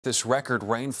This record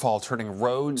rainfall turning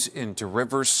roads into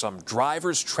rivers, some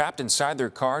drivers trapped inside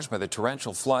their cars by the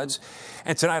torrential floods.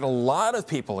 And tonight, a lot of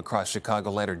people across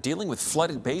Chicagoland are dealing with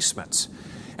flooded basements.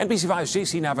 NBC5's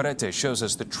JC Navarette shows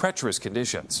us the treacherous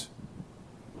conditions.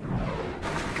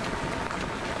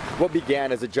 What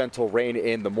began as a gentle rain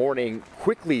in the morning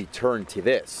quickly turned to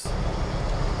this.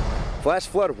 Flash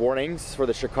flood warnings for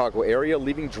the Chicago area,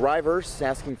 leaving drivers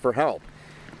asking for help.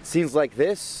 Scenes like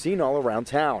this seen all around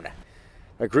town.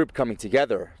 A group coming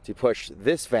together to push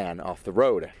this van off the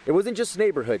road. It wasn't just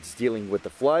neighborhoods dealing with the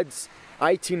floods.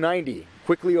 I-290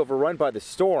 quickly overrun by the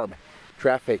storm.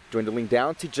 Traffic dwindling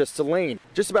down to just a lane.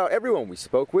 Just about everyone we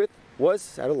spoke with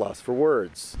was at a loss for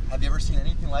words. Have you ever seen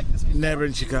anything like this before? Never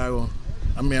in Chicago.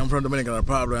 I mean, I'm from Dominican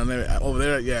Republic. Over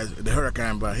there, yeah, the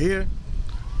hurricane, but here,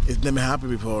 it's never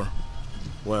happened before.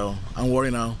 Well, I'm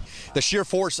worried now. The sheer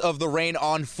force of the rain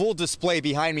on full display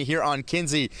behind me here on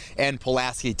Kinsey and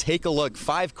Pulaski. Take a look,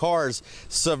 5 cars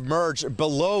submerged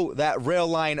below that rail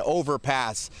line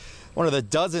overpass. One of the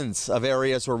dozens of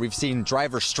areas where we've seen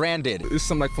drivers stranded. It's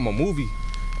something like from a movie.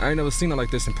 I ain't never seen it like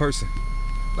this in person.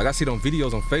 Like, I see it on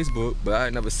videos on Facebook, but I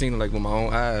ain't never seen it like with my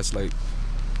own eyes. Like,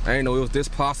 I didn't know it was this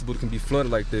possible. It can be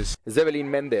flooded like this. Zevelin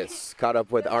Mendez caught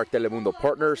up with our Telemundo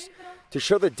partners to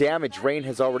show the damage rain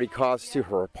has already caused to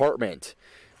her apartment.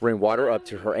 Rainwater up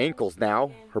to her ankles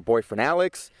now. Her boyfriend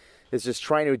Alex is just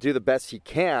trying to do the best he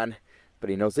can, but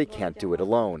he knows they can't do it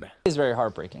alone. It's very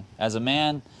heartbreaking. As a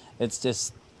man, it's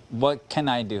just, what can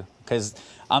I do? Because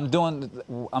I'm trying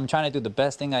to do the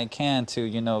best thing I can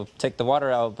to, take the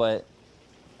water out, but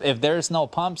if there's no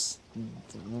pumps,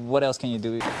 what else can you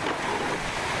do?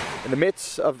 In the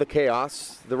midst of the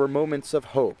chaos, there were moments of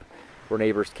hope where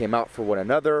neighbors came out for one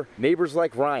another. Neighbors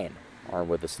like Ryan, armed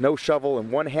with a snow shovel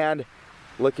in one hand,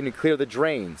 looking to clear the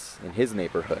drains in his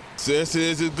neighborhood. It's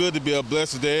good to be a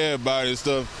blessing to everybody and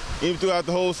stuff. Even throughout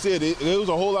the whole city, it was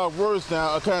a whole lot worse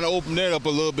now. I kind of opened that up a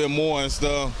little bit more and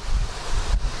stuff.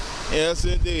 Yes,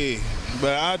 indeed.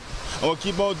 But I'm going to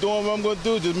keep on doing what I'm going to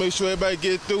do, just make sure everybody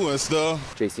gets through and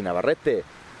stuff. JC Navarette,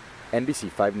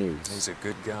 NBC5 News. He's a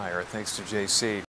good guy. Our thanks to JC.